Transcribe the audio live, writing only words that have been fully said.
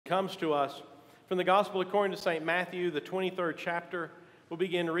comes to us from the Gospel according to St. Matthew, the 23rd chapter. We'll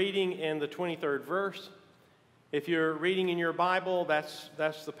begin reading in the 23rd verse. If you're reading in your Bible, that's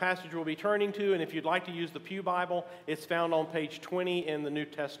the passage we'll be turning to. And if you'd like to use the Pew Bible, it's found on page 20 in the New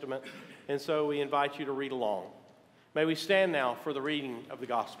Testament. And so we invite you to read along. May we stand now for the reading of the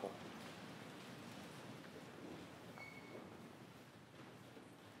Gospel.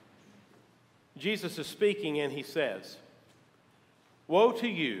 Jesus is speaking and he says, "Woe to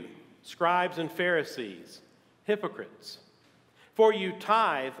you, scribes and Pharisees, hypocrites! For you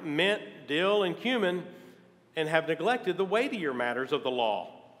tithe mint, dill, and cumin, and have neglected the weightier matters of the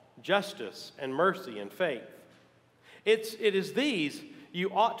law, justice and mercy and faith. It is these you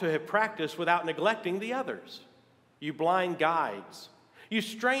ought to have practiced without neglecting the others. You blind guides, you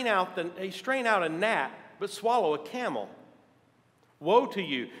strain out a gnat, but swallow a camel. Woe to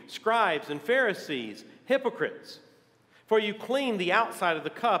you, scribes and Pharisees, hypocrites! For you clean the outside of the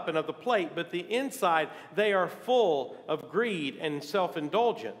cup and of the plate, but the inside they are full of greed and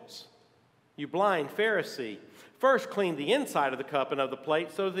self-indulgence. You blind Pharisee, first clean the inside of the cup and of the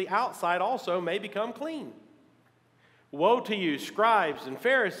plate, so that the outside also may become clean. Woe to you, scribes and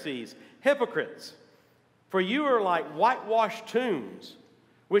Pharisees, hypocrites! For you are like whitewashed tombs,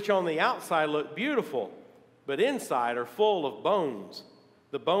 which on the outside look beautiful, but inside are full of bones,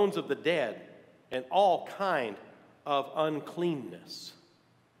 the bones of the dead, and all kind of uncleanness."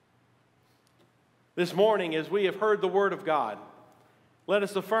 This morning, as we have heard the word of God, let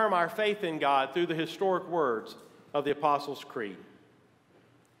us affirm our faith in God through the historic words of the Apostles' Creed.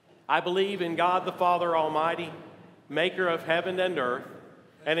 I believe in God the Father Almighty, maker of heaven and earth,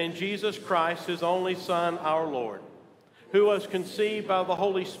 and in Jesus Christ, his only Son, our Lord, who was conceived by the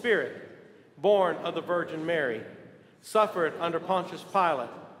Holy Spirit, born of the Virgin Mary, suffered under Pontius Pilate,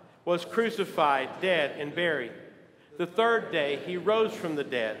 was crucified, dead, and buried. The third day he rose from the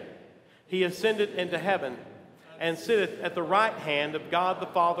dead. He ascended into heaven, and sitteth at the right hand of God the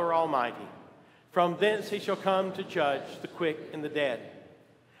Father Almighty. From thence he shall come to judge the quick and the dead.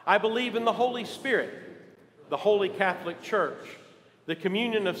 I believe in the Holy Spirit, the Holy Catholic Church, the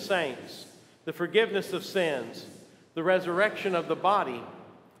communion of saints, the forgiveness of sins, the resurrection of the body,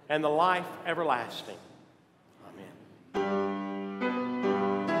 and the life everlasting.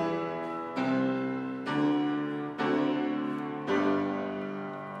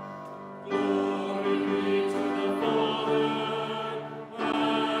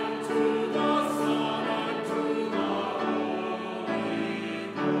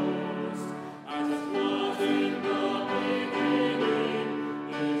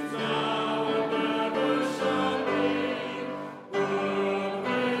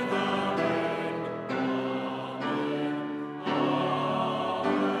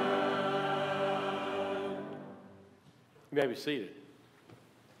 You may be seated.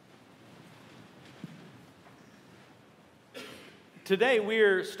 Today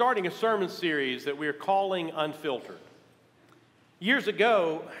we're starting a sermon series that we're calling Unfiltered. Years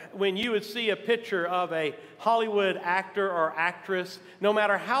ago, when you would see a picture of a Hollywood actor or actress, no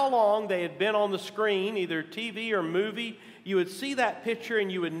matter how long they had been on the screen, either TV or movie, you would see that picture and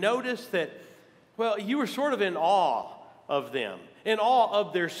you would notice that, well, you were sort of in awe of them. In awe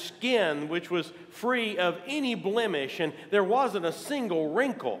of their skin, which was free of any blemish, and there wasn't a single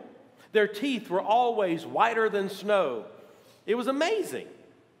wrinkle. Their teeth were always whiter than snow. It was amazing.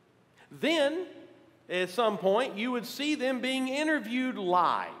 Then, at some point, you would see them being interviewed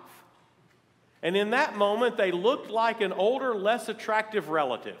live. And in that moment, they looked like an older, less attractive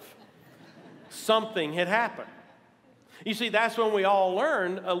relative. Something had happened. You see, that's when we all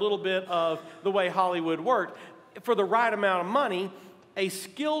learned a little bit of the way Hollywood worked. For the right amount of money, a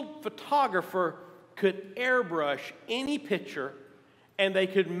skilled photographer could airbrush any picture and they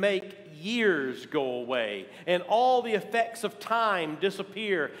could make years go away and all the effects of time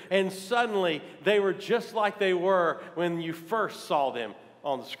disappear, and suddenly they were just like they were when you first saw them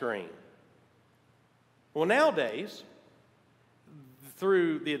on the screen. Well, nowadays,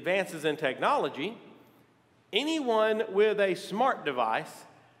 through the advances in technology, anyone with a smart device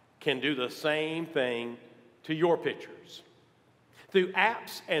can do the same thing to your pictures. Through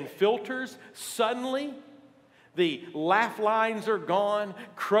apps and filters, suddenly the laugh lines are gone,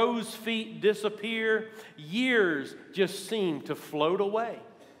 crow's feet disappear, years just seem to float away.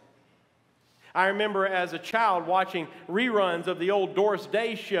 I remember as a child watching reruns of the old Doris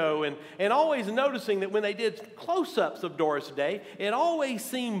Day show and always noticing that when they did close-ups of Doris Day, it always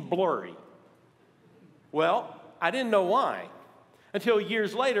seemed blurry. Well, I didn't know why. Until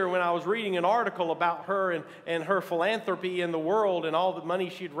years later, when I was reading an article about her and her philanthropy in the world and all the money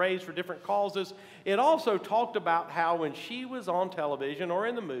she'd raised for different causes, it also talked about how when she was on television or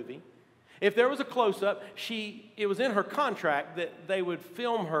in the movie, if there was a close-up, it was in her contract that they would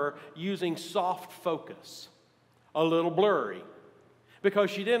film her using soft focus, a little blurry, because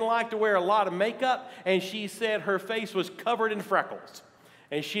she didn't like to wear a lot of makeup, and she said her face was covered in freckles,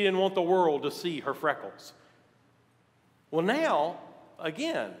 and she didn't want the world to see her freckles. Well, now,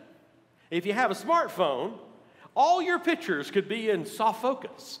 again, if you have a smartphone, all your pictures could be in soft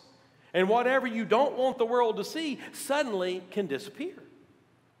focus, and whatever you don't want the world to see suddenly can disappear.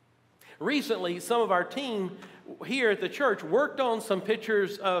 Recently, some of our team here at the church worked on some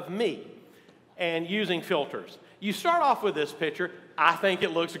pictures of me and using filters. You start off with this picture. I think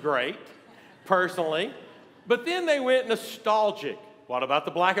it looks great, personally, but then they went nostalgic. What about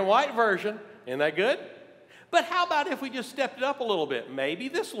the black and white version? Isn't that good? But how about if we just stepped it up a little bit? Maybe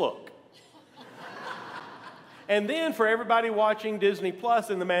this look. And then for everybody watching Disney Plus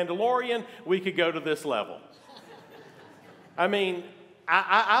and The Mandalorian, we could go to this level. I mean,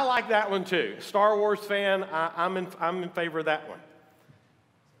 I like that one too. Star Wars fan, I'm in favor of that one.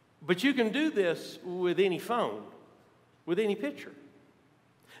 But you can do this with any phone, with any picture.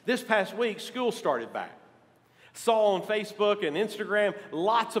 This past week, school started back. Saw on Facebook and Instagram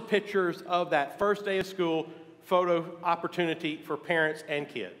lots of pictures of that first day of school photo opportunity for parents and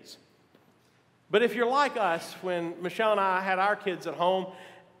kids. But if you're like us, when Michelle and I had our kids at home,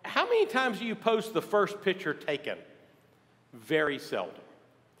 how many times do you post the first picture taken? Very seldom.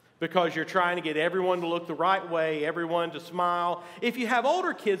 Because you're trying to get everyone to look the right way, everyone to smile. If you have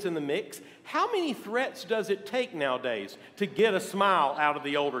older kids in the mix, how many threats does it take nowadays to get a smile out of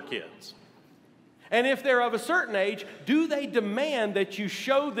the older kids? And if they're of a certain age, do they demand that you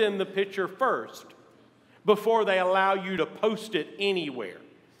show them the picture first before they allow you to post it anywhere,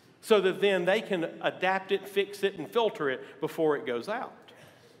 so that then they can adapt it, fix it, and filter it before it goes out?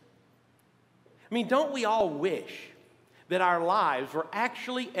 I mean, don't we all wish that our lives were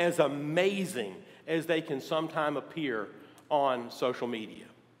actually as amazing as they can sometimes appear on social media?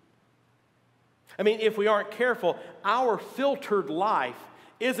 I mean, if we aren't careful, our filtered life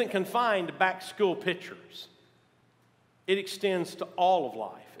isn't confined to back school pictures. It extends to all of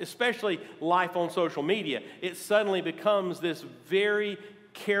life, especially life on social media. It suddenly becomes this very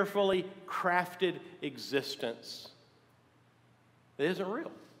carefully crafted existence that isn't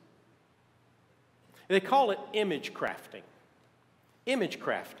real. They call it image crafting. Image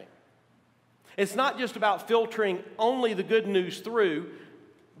crafting. It's not just about filtering only the good news through,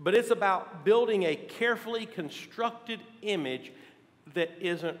 but it's about building a carefully constructed image that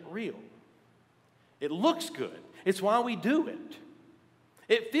isn't real. It looks good. It's why we do it.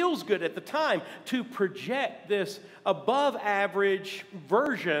 It feels good at the time to project this above average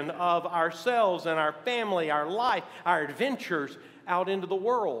version of ourselves and our family, our life, our adventures out into the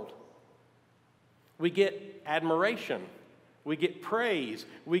world. We get admiration. We get praise.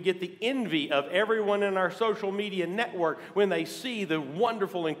 We get the envy of everyone in our social media network when they see the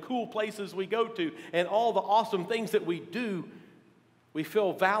wonderful and cool places we go to and all the awesome things that we do. We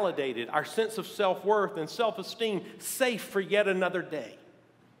feel validated, our sense of self-worth and self-esteem safe for yet another day.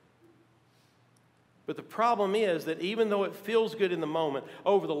 But the problem is that even though it feels good in the moment,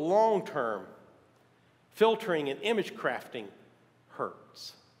 over the long term, filtering and image crafting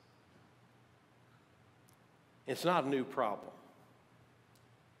hurts. It's not a new problem.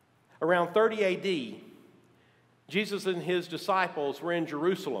 Around 30 AD, Jesus and his disciples were in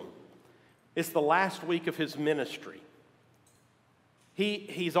Jerusalem. It's the last week of his ministry.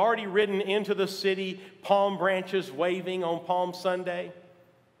 He's already ridden into the city, palm branches waving on Palm Sunday.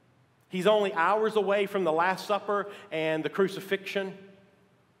 He's only hours away from the Last Supper and the crucifixion.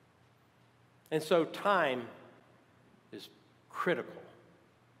 And so time is critical.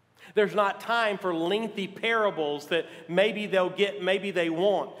 There's not time for lengthy parables that maybe they'll get, maybe they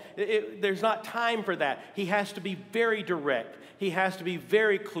won't. There's not time for that. He has to be very direct. He has to be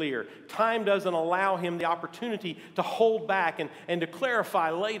very clear. Time doesn't allow him the opportunity to hold back and to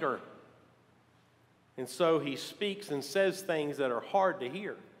clarify later. And so he speaks and says things that are hard to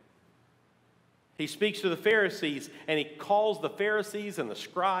hear. He speaks to the Pharisees, and he calls the Pharisees and the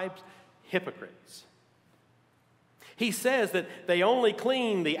scribes hypocrites. He says that they only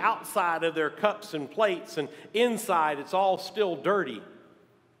clean the outside of their cups and plates, and inside it's all still dirty.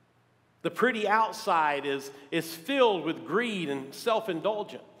 The pretty outside is filled with greed and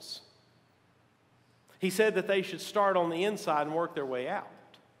self-indulgence. He said that they should start on the inside and work their way out.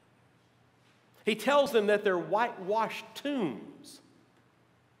 He tells them that they're whitewashed tombs,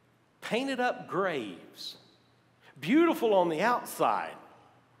 painted up graves, beautiful on the outside,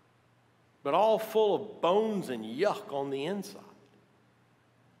 but all full of bones and yuck on the inside.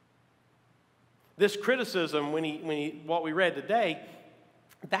 This criticism, what we read today,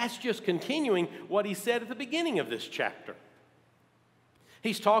 that's just continuing what he said at the beginning of this chapter.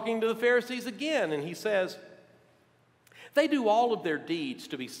 He's talking to the Pharisees again, and he says, they do all of their deeds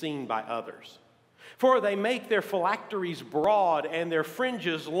to be seen by others. For they make their phylacteries broad and their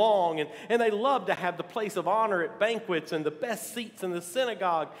fringes long, and they love to have the place of honor at banquets and the best seats in the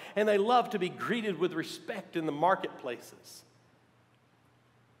synagogue, and they love to be greeted with respect in the marketplaces.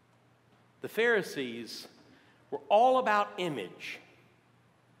 The Pharisees were all about image,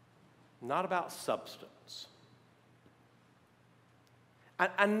 not about substance.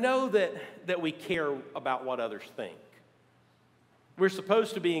 I know that we care about what others think. We're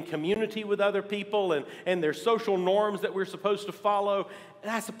supposed to be in community with other people, and there's social norms that we're supposed to follow.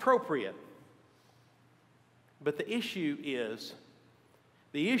 That's appropriate. But the issue is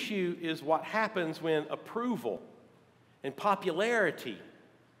what happens when approval and popularity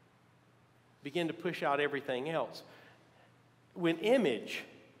begin to push out everything else. When image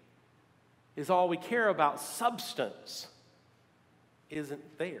is all we care about, substance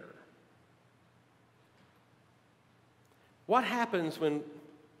isn't there. What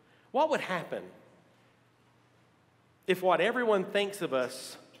would happen if what everyone thinks of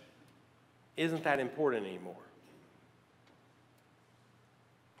us isn't that important anymore?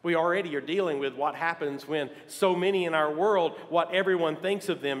 We already are dealing with what happens when so many in our world, what everyone thinks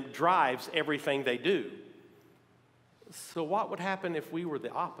of them drives everything they do. So what would happen if we were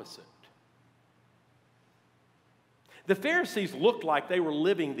the opposite? The Pharisees looked like they were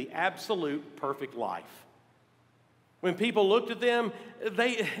living the absolute perfect life. When people looked at them,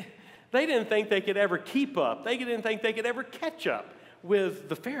 they didn't think they could ever keep up. They didn't think they could ever catch up with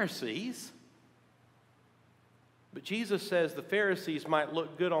the Pharisees. But Jesus says the Pharisees might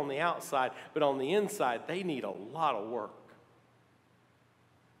look good on the outside, but on the inside, they need a lot of work.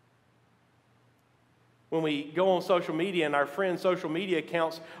 When we go on social media and our friends' social media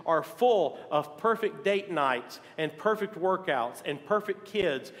accounts are full of perfect date nights and perfect workouts and perfect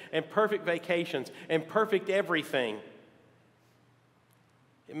kids and perfect vacations and perfect everything,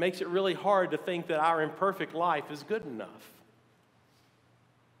 it makes it really hard to think that our imperfect life is good enough.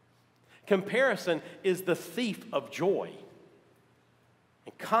 Comparison is the thief of joy.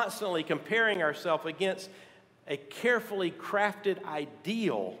 And constantly comparing ourselves against a carefully crafted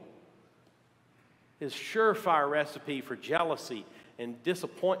ideal is a surefire recipe for jealousy and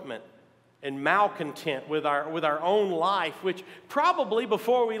disappointment and malcontent with our own life, which probably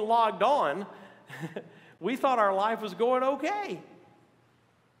before we logged on, we thought our life was going okay.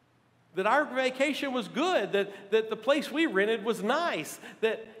 That our vacation was good, that the place we rented was nice,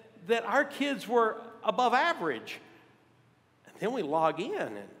 that our kids were above average. And then we log in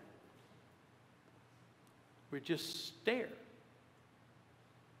and we just stare.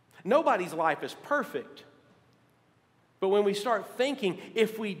 Nobody's life is perfect. But when we start thinking,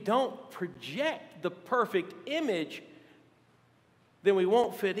 if we don't project the perfect image, then we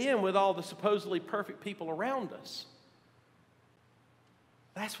won't fit in with all the supposedly perfect people around us.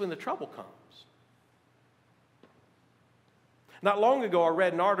 That's when the trouble comes. Not long ago, I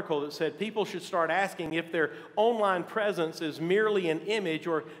read an article that said people should start asking if their online presence is merely an image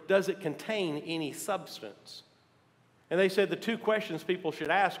or does it contain any substance. And they said the two questions people should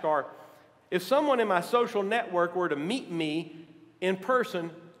ask are, if someone in my social network were to meet me in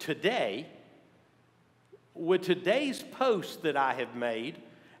person today, would today's post that I have made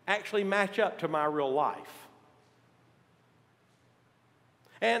actually match up to my real life?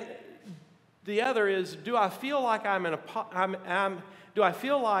 And the other is, do I feel like do I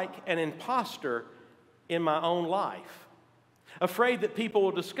feel like an imposter in my own life? Afraid that people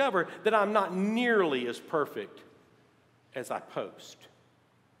will discover that I'm not nearly as perfect as I post.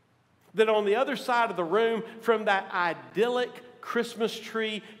 That on the other side of the room, from that idyllic Christmas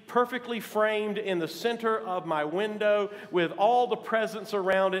tree perfectly framed in the center of my window with all the presents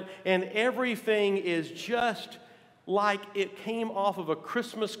around it, and everything is just like it came off of a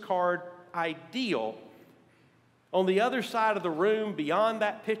Christmas card ideal. On the other side of the room, beyond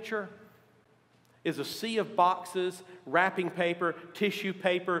that picture, is a sea of boxes, wrapping paper, tissue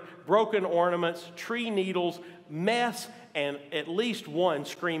paper, broken ornaments, tree needles, mess, and at least one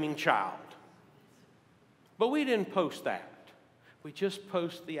screaming child. But we didn't post that. We just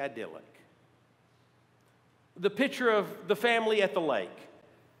post the idyllic. The picture of the family at the lake.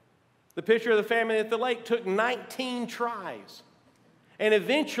 The picture of the family at the lake took 19 tries. And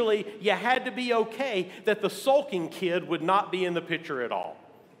eventually, you had to be okay that the sulking kid would not be in the picture at all.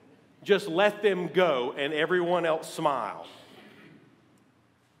 just let them go and everyone else smile?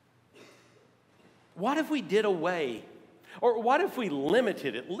 What if we did away, or what if we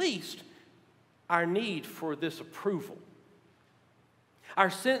limited at least our need for this approval? Our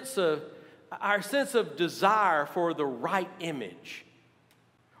sense of desire for the right image,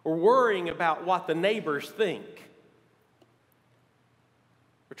 or worrying about what the neighbors think.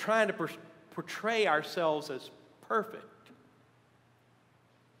 We're trying to portray ourselves as perfect.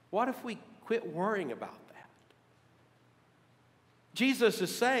 What if we quit worrying about that? Jesus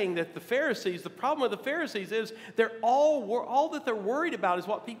is saying that the problem with the Pharisees is all that they're worried about is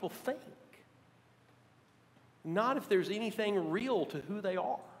what people think, not if there's anything real to who they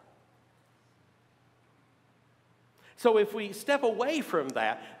are. So if we step away from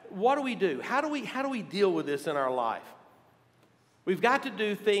that, what do we do? How do we deal with this in our life? We've got to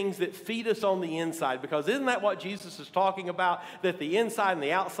do things that feed us on the inside, because isn't that what Jesus is talking about? That the inside and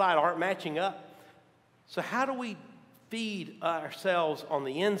the outside aren't matching up? So how do we feed ourselves on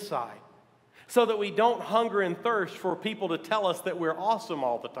the inside so that we don't hunger and thirst for people to tell us that we're awesome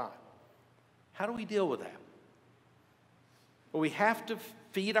all the time? How do we deal with that? Well, we have to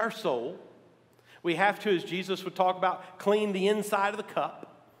feed our soul. We have to, as Jesus would talk about, clean the inside of the cup.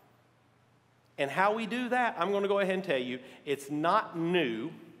 And how we do that, I'm going to go ahead and tell you, it's not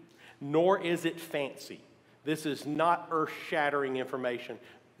new, nor is it fancy. This is not earth-shattering information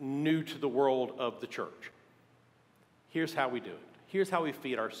new to the world of the church. Here's how we do it. Here's how we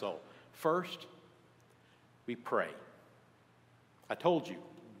feed our soul. First, we pray. I told you,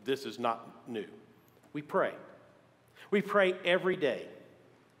 this is not new. We pray. We pray every day.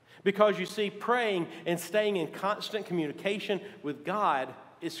 Because you see, praying and staying in constant communication with God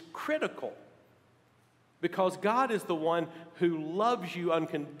is critical. Because God is the one who loves you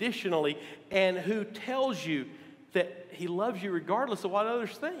unconditionally and who tells you that He loves you regardless of what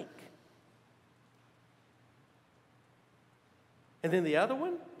others think. And then the other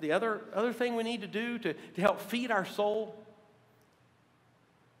one, the other thing we need to do to help feed our soul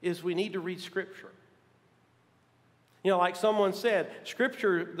is we need to read Scripture. You know, like someone said,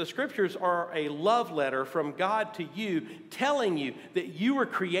 the Scriptures are a love letter from God to you, telling you that you were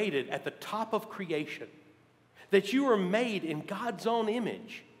created at the top of creation, that you were made in God's own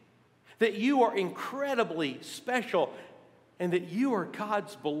image, that you are incredibly special, and that you are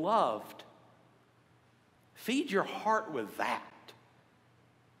God's beloved. Feed your heart with that.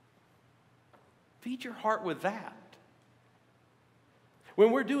 Feed your heart with that.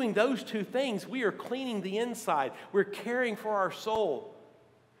 When we're doing those two things, we are cleaning the inside. We're caring for our soul.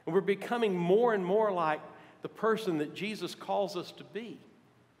 And we're becoming more and more like the person that Jesus calls us to be.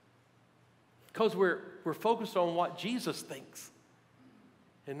 Because we're focused on what Jesus thinks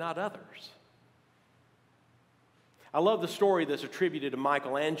and not others. I love the story that's attributed to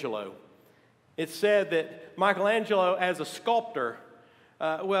Michelangelo. It's said that Michelangelo, as a sculptor,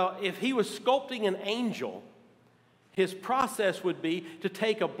 if he was sculpting an angel, his process would be to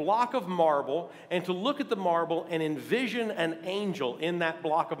take a block of marble and to look at the marble and envision an angel in that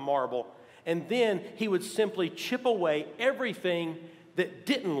block of marble. And then he would simply chip away everything that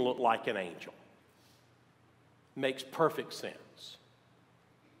didn't look like an angel. Makes perfect sense.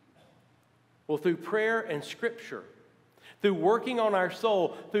 Well, through prayer and Scripture, through working on our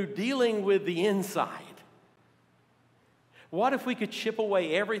soul, through dealing with the inside, what if we could chip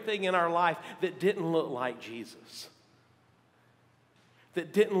away everything in our life that didn't look like Jesus?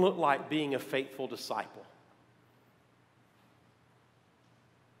 That didn't look like being a faithful disciple?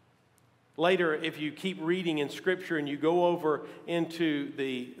 Later, if you keep reading in Scripture and you go over into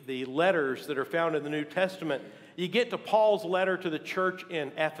the letters that are found in the New Testament, you get to Paul's letter to the church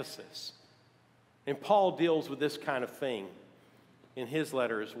in Ephesus. And Paul deals with this kind of thing in his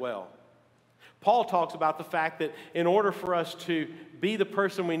letter as well. Paul talks about the fact that in order for us to be the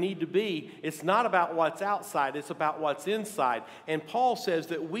person we need to be, it's not about what's outside, it's about what's inside. And Paul says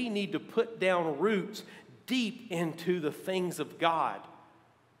that we need to put down roots deep into the things of God,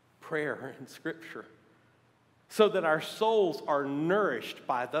 prayer and Scripture, so that our souls are nourished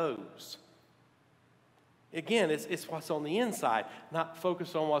by those. Again, it's what's on the inside, not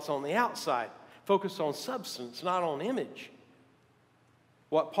focused on what's on the outside. Focus on substance, not on image.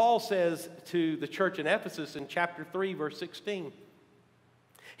 What Paul says to the church in Ephesus in chapter 3, verse 16.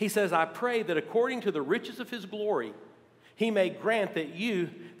 He says, I pray that according to the riches of His glory, He may grant that you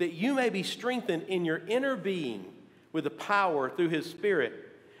may be strengthened in your inner being with the power through His Spirit,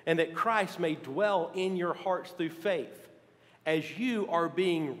 and that Christ may dwell in your hearts through faith, as you are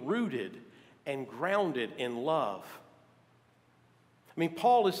being rooted and grounded in love. I mean,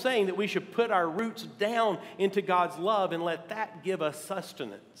 Paul is saying that we should put our roots down into God's love and let that give us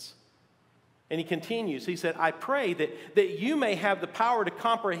sustenance. And he continues, he said, I pray that you may have the power to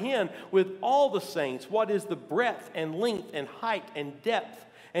comprehend with all the saints what is the breadth and length and height and depth,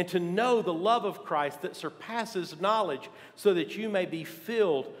 and to know the love of Christ that surpasses knowledge, so that you may be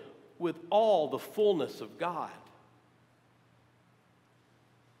filled with all the fullness of God.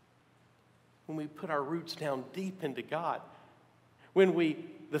 When we put our roots down deep into God, when we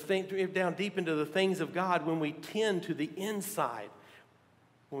down deep into the things of God, when we tend to the inside,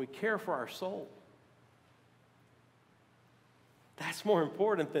 when we care for our soul, that's more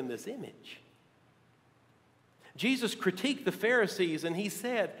important than this image. Jesus critiqued the Pharisees, and he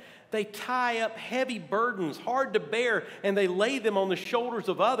said, they tie up heavy burdens, hard to bear, and they lay them on the shoulders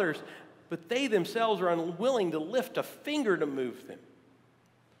of others, but they themselves are unwilling to lift a finger to move them.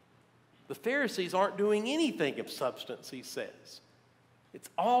 The Pharisees aren't doing anything of substance, he says. It's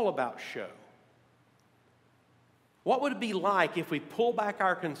all about show. What would it be like if we pull back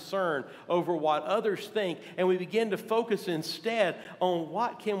our concern over what others think and we begin to focus instead on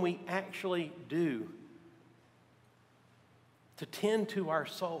what can we actually do to tend to our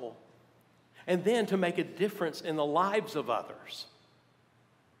soul and then to make a difference in the lives of others,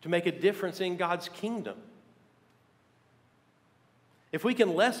 to make a difference in God's kingdom? If we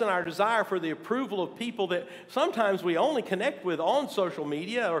can lessen our desire for the approval of people that sometimes we only connect with on social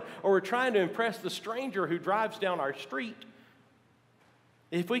media, or we're trying to impress the stranger who drives down our street,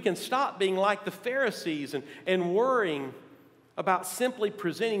 if we can stop being like the Pharisees and worrying about simply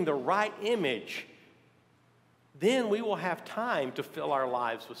presenting the right image, then we will have time to fill our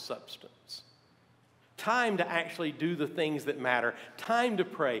lives with substance. Time to actually do the things that matter. Time to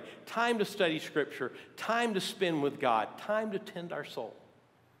pray. Time to study Scripture. Time to spend with God. Time to tend our soul.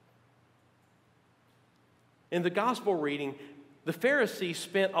 In the gospel reading, the Pharisees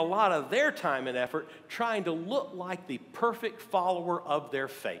spent a lot of their time and effort trying to look like the perfect follower of their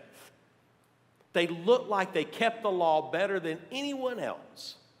faith. They looked like they kept the law better than anyone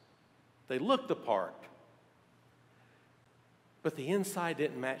else. They looked the part, but the inside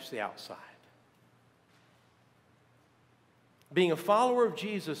didn't match the outside. Being a follower of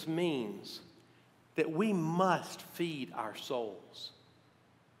Jesus means that we must feed our souls.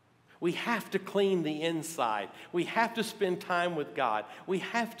 We have to clean the inside. We have to spend time with God. We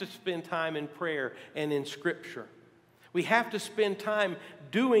have to spend time in prayer and in Scripture. We have to spend time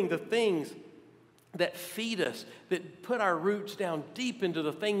doing the things that feed us, that put our roots down deep into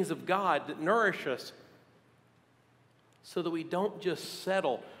the things of God, that nourish us, so that we don't just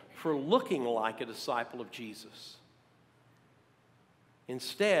settle for looking like a disciple of Jesus.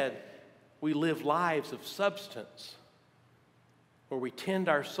 Instead, we live lives of substance, where we tend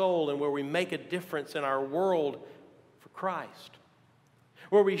our soul and where we make a difference in our world for Christ,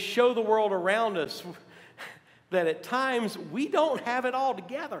 where we show the world around us that at times we don't have it all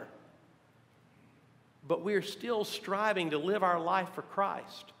together, but we're still striving to live our life for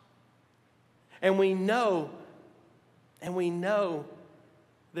Christ. And we know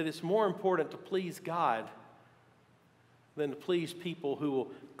that it's more important to please God than to please people who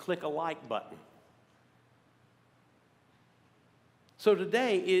will click a like button. So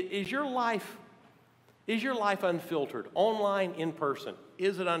today, is your life unfiltered? Online, in person?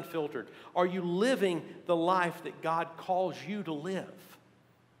 Is it unfiltered? Are you living the life that God calls you to live?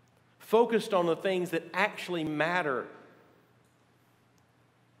 Focused on the things that actually matter?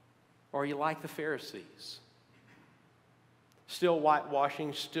 Or are you like the Pharisees? Still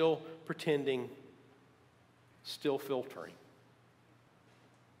whitewashing, still pretending, still filtering.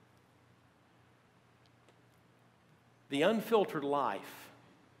 The unfiltered life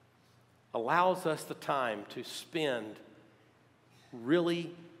allows us the time to spend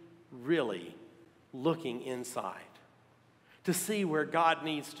really, really looking inside, to see where God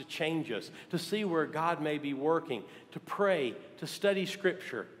needs to change us, to see where God may be working, to pray, to study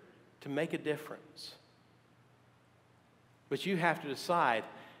Scripture, to make a difference. But you have to decide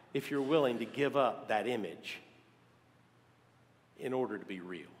if you're willing to give up that image in order to be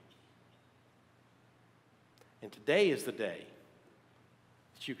real. And today is the day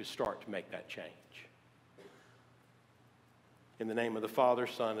that you can start to make that change. In the name of the Father,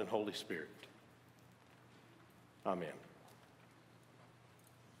 Son, and Holy Spirit. Amen.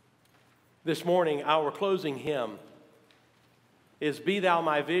 This morning, our closing hymn is Be Thou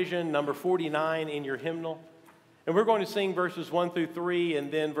My Vision, number 49 in your hymnal. And we're going to sing verses 1 through 3,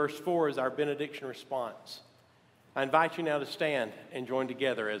 and then verse 4 is our benediction response. I invite you now to stand and join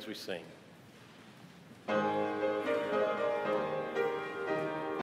together as we sing.